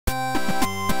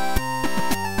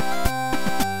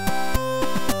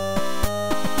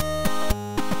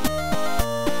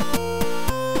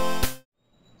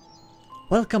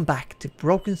Welcome back to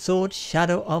Broken Sword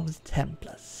Shadow of the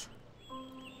Templars.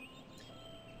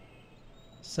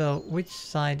 So which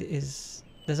side is...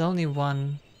 there's only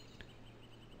one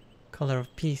color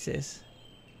of pieces.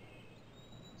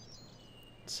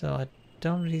 So I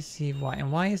don't really see why.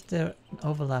 And why is there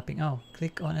overlapping? Oh,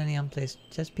 click on any unplaced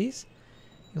chess piece.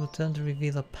 It will turn to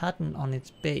reveal a pattern on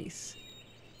its base.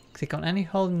 Click on any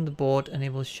hole in the board and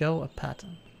it will show a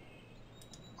pattern.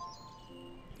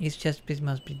 Each chess piece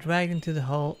must be dragged into the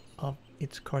hole of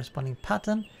its corresponding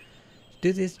pattern. To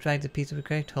do this, drag the piece of the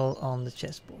correct hole on the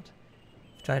chessboard.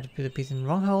 If you try to put the piece in the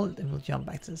wrong hole, it will jump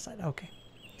back to the side. Okay.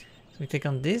 So we click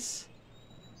on this.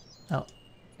 Oh,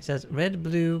 it says red,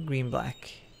 blue, green,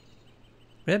 black.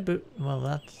 Red, blue.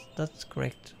 Well, that's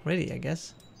correct already, I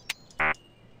guess.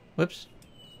 Whoops.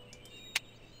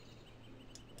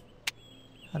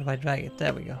 How do I drag it?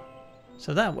 There we go.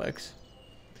 So that works.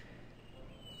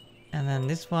 And then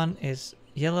this one is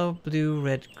yellow, blue,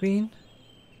 red, green.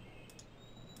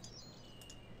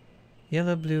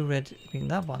 Yellow, blue, red, green.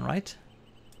 That one, right?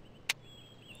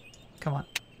 Come on.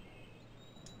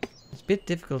 It's a bit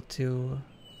difficult to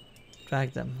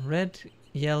drag them. Red,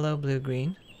 yellow, blue,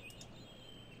 green.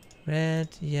 Red,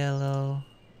 yellow.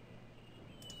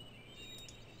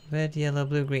 Red, yellow,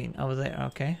 blue, green. Over there,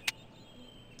 okay.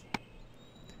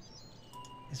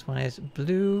 This one is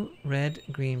blue, red,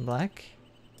 green, black.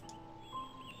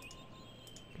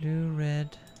 Blue,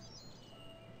 red.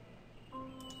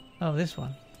 Oh, this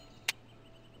one.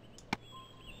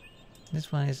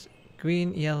 This one is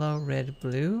green, yellow, red,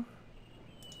 blue.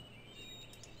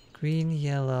 Green,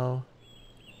 yellow,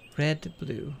 red,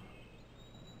 blue.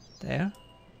 There.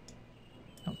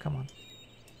 Oh, come on.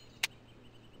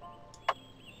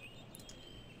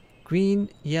 Green,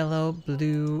 yellow,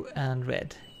 blue, and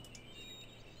red.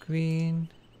 Green,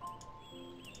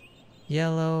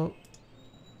 yellow,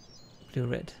 blue,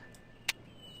 red.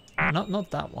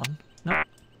 Not that one. No,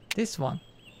 this one.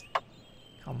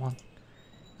 Come on.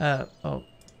 Oh,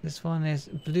 this one is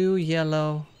blue,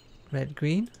 yellow, red,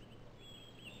 green.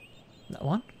 That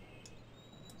one.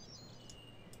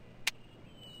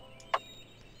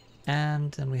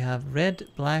 And then we have red,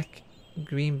 black,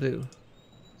 green, blue.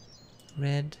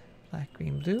 Red, black,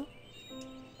 green, blue.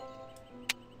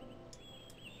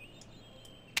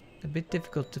 A bit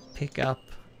difficult to pick up.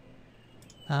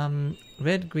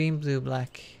 Red, green, blue,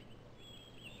 black.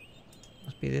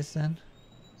 Must be this then.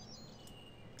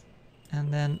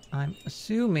 And then I'm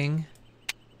assuming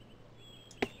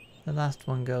the last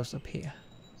one goes up here.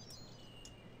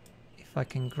 If I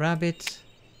can grab it.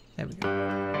 There we go.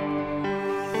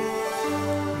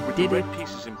 With the red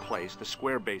pieces in place, the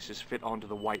square bases fit onto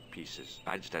the white pieces.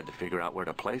 I just had to figure out where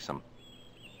to place them.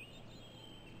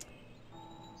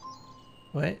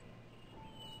 Wait.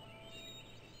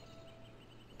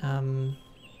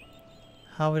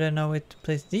 How would I know where to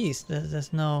place these? There are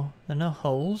no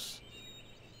holes.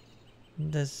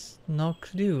 There's no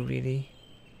clue really.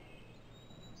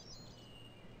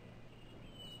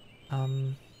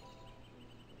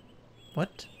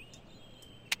 What?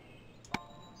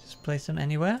 Just place them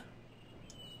anywhere?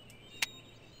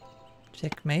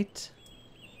 Checkmate.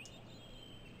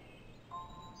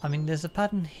 I mean, there's a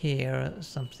pattern here or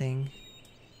something.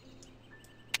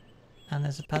 And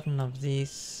there's a pattern of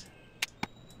these.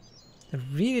 They're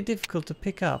really difficult to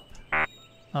pick up.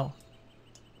 Oh.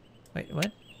 Wait,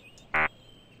 what?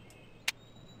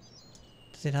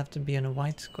 Does it have to be on a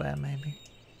white square, maybe?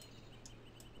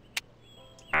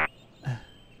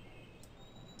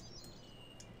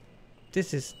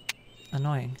 This is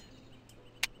annoying.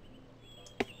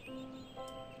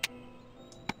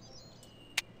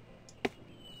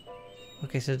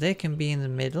 Okay, so they can be in the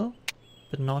middle,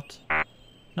 but not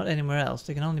anywhere else.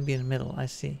 They can only be in the middle, I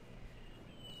see.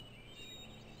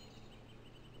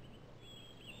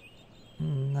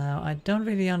 Now, I don't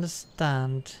really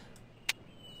understand.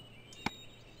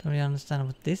 Don't really understand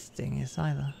what this thing is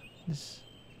either. This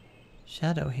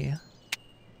shadow here.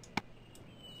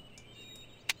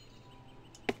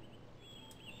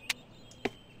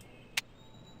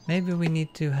 Maybe we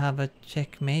need to have a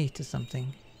checkmate or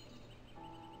something.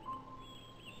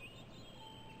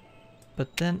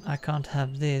 But then I can't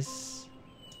have this.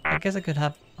 I guess I could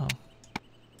have... oh.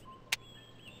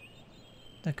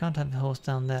 I can't have the horse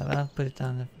down there, but I'll put it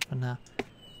down there for now.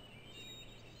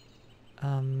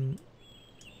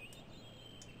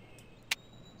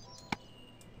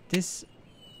 This...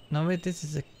 no wait, this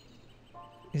is a...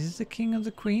 is this the king or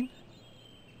the queen?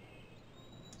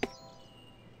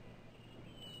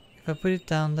 If I put it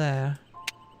down there...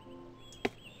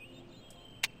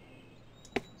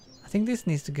 I think this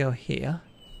needs to go here.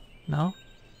 No?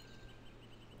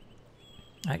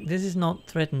 Like, this is not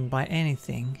threatened by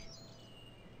anything.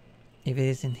 If it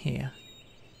is in here.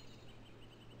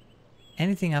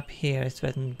 Anything up here is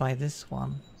threatened by this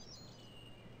one.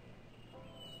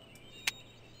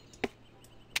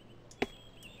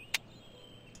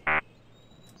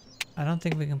 I don't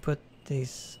think we can put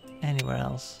these anywhere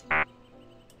else.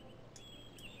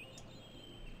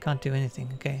 Can't do anything.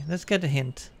 Okay, let's get a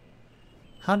hint.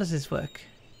 How does this work?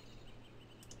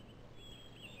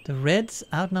 The reds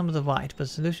outnumber the white, but the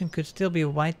solution could still be a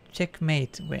white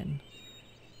checkmate win.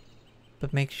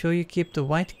 But make sure you keep the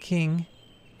white king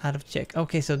out of check.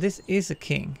 Okay, so this is a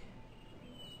king.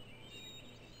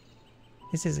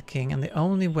 This is a king, and the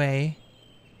only way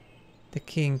the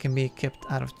king can be kept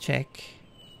out of check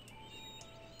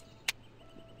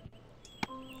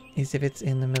is if it's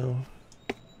in the middle.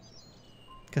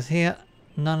 Because here,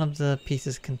 none of the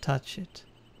pieces can touch it.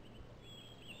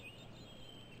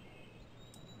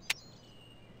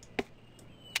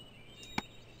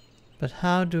 But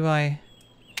how do I...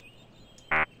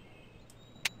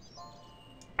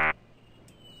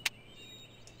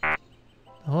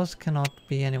 The horse cannot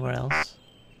be anywhere else.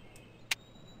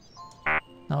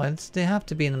 No, they have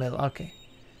to be in the middle. Okay.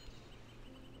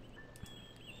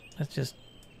 Let's just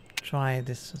try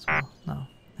this as well. No,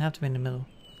 they have to be in the middle.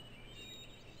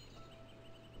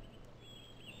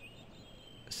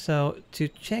 So, to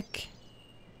check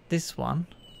this one...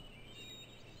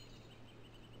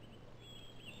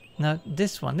 Now,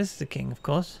 this is the king, of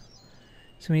course.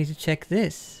 So we need to check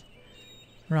this.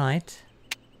 Right.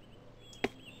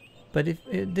 But if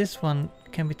this one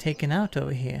can be taken out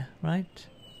over here, right?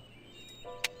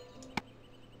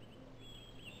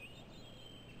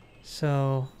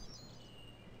 So...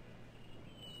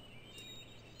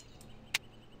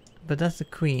 But that's the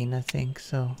queen, I think,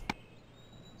 so...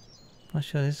 Not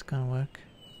sure this is gonna work.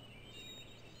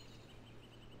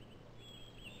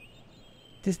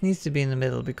 This needs to be in the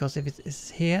middle, because if it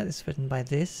is here, it's threatened by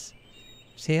this.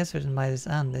 If it's here, it's threatened by this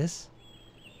and this.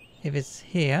 If it's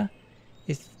here,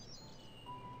 it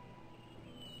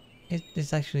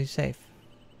is actually safe.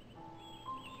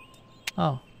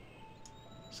 Oh.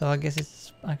 So I guess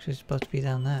it's actually supposed to be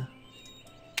down there.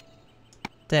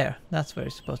 There, that's where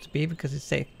it's supposed to be, because it's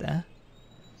safe there.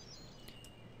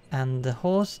 And the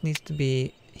horse needs to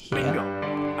be here. Bingo.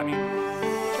 I mean,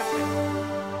 checkmate.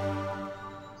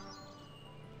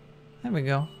 There we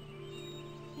go.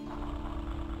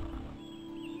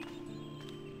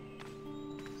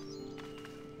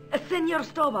 Senor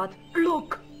Stobart,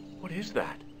 look! What is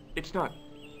that? It's not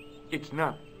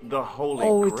the Holy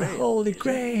Oh, Grail. it's the Holy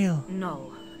Grail!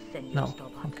 No, Senor No,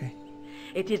 Stobart. okay.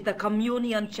 It is the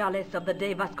communion chalice of the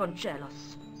De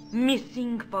Vasconcelos,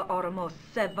 missing for almost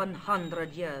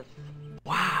 700 years.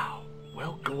 Wow.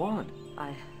 Well, go on.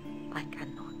 I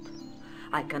cannot.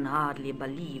 I can hardly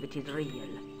believe it is real.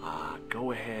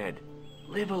 Go ahead.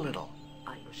 Live a little.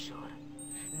 Are you sure?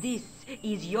 This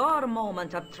is your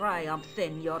moment of triumph,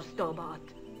 Senor Stobart.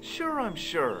 Sure, I'm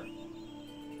sure.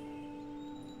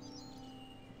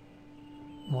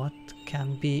 What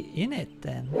can be in it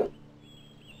then?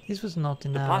 This was not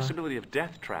in The our... possibility of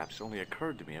death traps only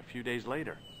occurred to me a few days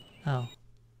later. Oh.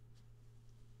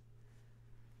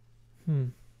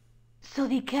 So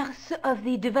the curse of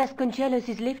the De Vasconcelos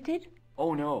is lifted?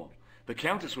 Oh no. The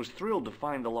Countess was thrilled to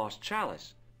find the lost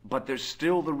chalice. But there's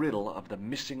still the riddle of the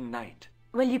missing knight.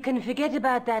 Well, you can forget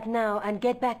about that now and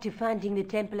get back to finding the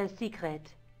Templars'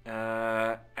 secret.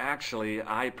 Actually,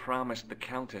 I promised the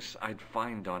Countess I'd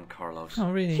find Don Carlos.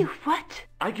 Oh, really? You what?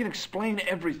 I can explain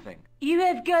everything. You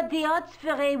have got the odds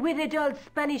for a withered old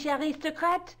Spanish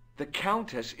aristocrat? The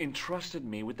Countess entrusted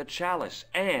me with the chalice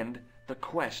and the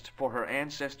quest for her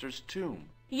ancestor's tomb.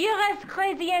 You're as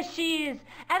crazy as she is.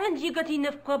 Haven't you got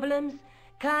enough problems?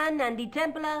 Khan and the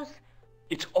Templars?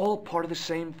 It's all part of the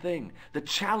same thing. The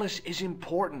chalice is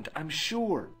important, I'm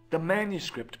sure. The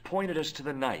manuscript pointed us to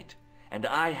the knight, and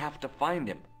I have to find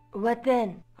him. What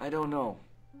then? I don't know.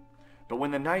 But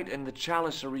when the knight and the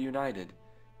chalice are reunited,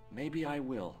 maybe I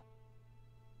will.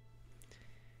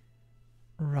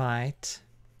 Right.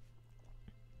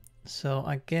 So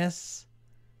I guess...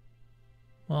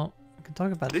 Well, we can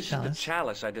talk about This the is the chalice.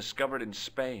 chalice I discovered in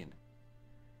Spain.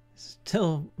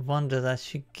 Still wonder that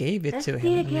she gave it I to him.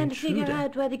 still an can't figure intruder.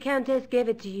 out why the Countess gave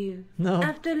it to you. No.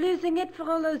 After losing it for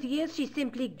all those years, she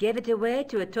simply gave it away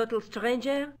to a total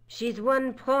stranger? She's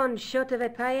one prawn short of a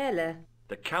paella.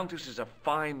 The Countess is a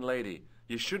fine lady.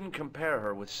 You shouldn't compare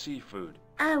her with seafood.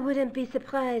 I wouldn't be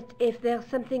surprised if there's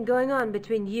something going on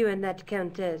between you and that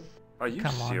Countess. Are you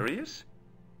Come on. serious?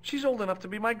 She's old enough to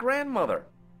be my grandmother.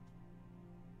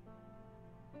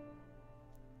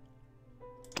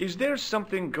 Is there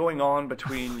something going on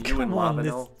between you and Come on,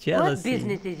 this Labino? jealousy. What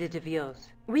business is it of yours?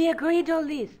 We agreed all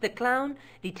this. The clown,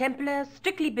 the Templars,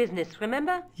 strictly business,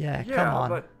 remember? Yeah, Yeah, come on.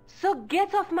 but So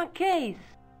get off my case.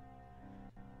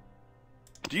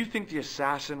 do you think the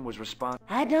assassin was responsible?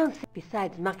 I don't think.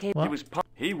 Besides, my case. What?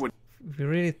 He would.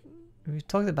 We've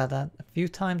talked about that a few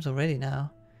times already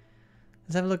now.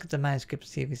 Let's have a look at the manuscript,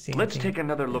 see if we see Let's anything take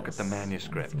another look at the else,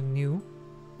 manuscript. anything new.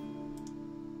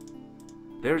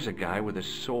 There's a guy with a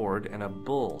sword and a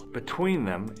bull. Between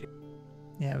them,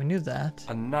 Yeah, we knew that.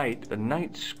 a knight, the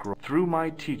knight scroll. Through my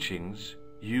teachings,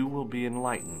 you will be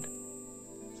enlightened.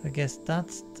 So I guess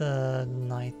that's the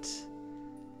knight.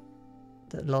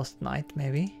 The lost knight,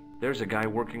 maybe. There's a guy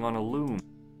working on a loom.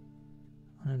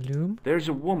 On a loom. There's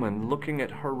a woman looking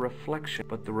at her reflection,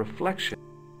 but the reflection...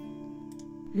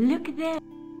 Look there.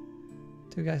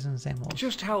 Two guys on the same horse.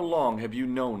 Just how long have you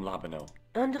known Labino?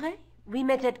 Andre, we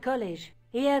met at college.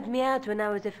 He helped me out when I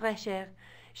was a fresh air.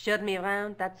 Showed me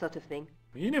around, that sort of thing.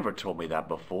 You never told me that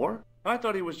before. I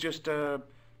thought he was just a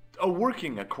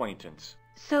working acquaintance.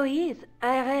 So he is.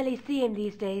 I rarely see him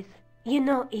these days. You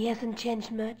know, he hasn't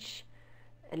changed much.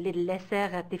 A little lesser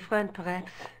at the front,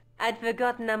 perhaps. I'd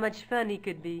forgotten how much fun he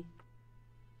could be.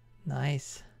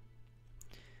 Nice.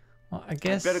 Well, I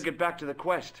guess... Better get back to the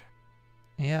quest.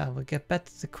 Yeah, we'll get back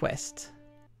to the quest.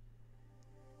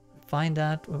 Find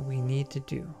out what we need to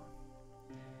do.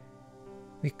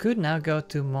 We could now go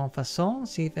to Montfaucon,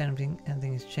 see if anything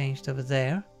has changed over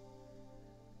there.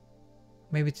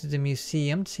 Maybe to the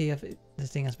museum, see if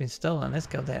this thing has been stolen. Let's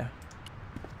go there.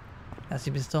 Has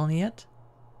it been stolen yet?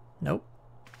 Nope.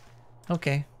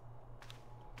 Okay.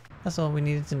 That's all we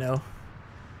needed to know.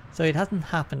 So it hasn't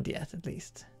happened yet, at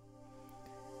least.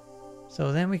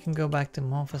 So then we can go back to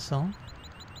Montfaucon,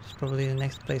 which is probably the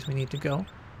next place we need to go.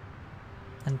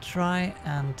 And try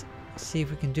and see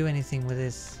if we can do anything with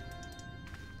this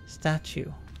statue.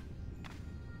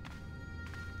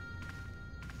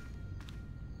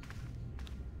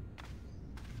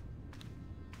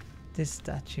 This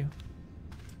statue.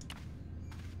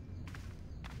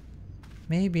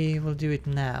 Maybe we'll do it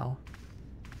now.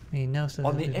 He knows a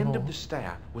On little the bit end more. of the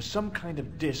staff was some kind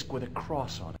of disc with a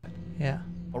cross on it. Yeah,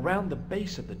 Around the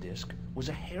base of the disc was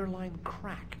a hairline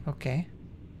crack. okay.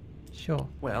 Sure.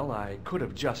 Well, I could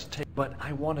have just taken, but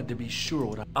I wanted to be sure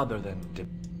what other than to...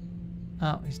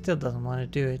 Oh, he still doesn't want to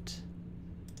do it.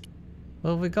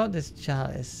 Well, we got this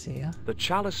chalice here. The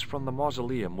chalice from the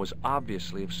mausoleum was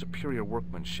obviously of superior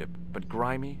workmanship, but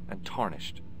grimy and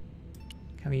tarnished.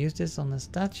 Can we use this on the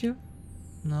statue?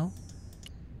 No.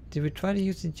 Did we try to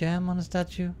use the gem on the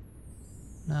statue?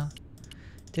 No.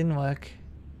 Didn't work.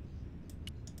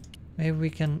 Maybe we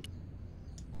can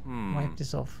wipe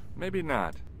this off. Maybe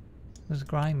not. It was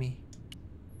grimy.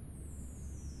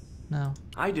 No.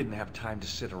 I didn't have time to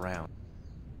sit around.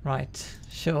 Right.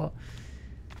 Sure.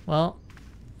 Well,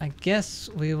 I guess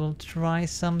we will try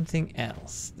something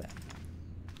else then.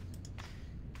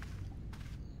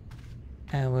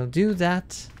 And we'll do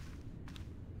that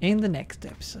in the next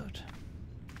episode.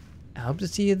 I hope to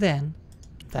see you then.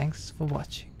 Thanks for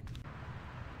watching.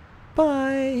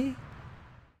 Bye!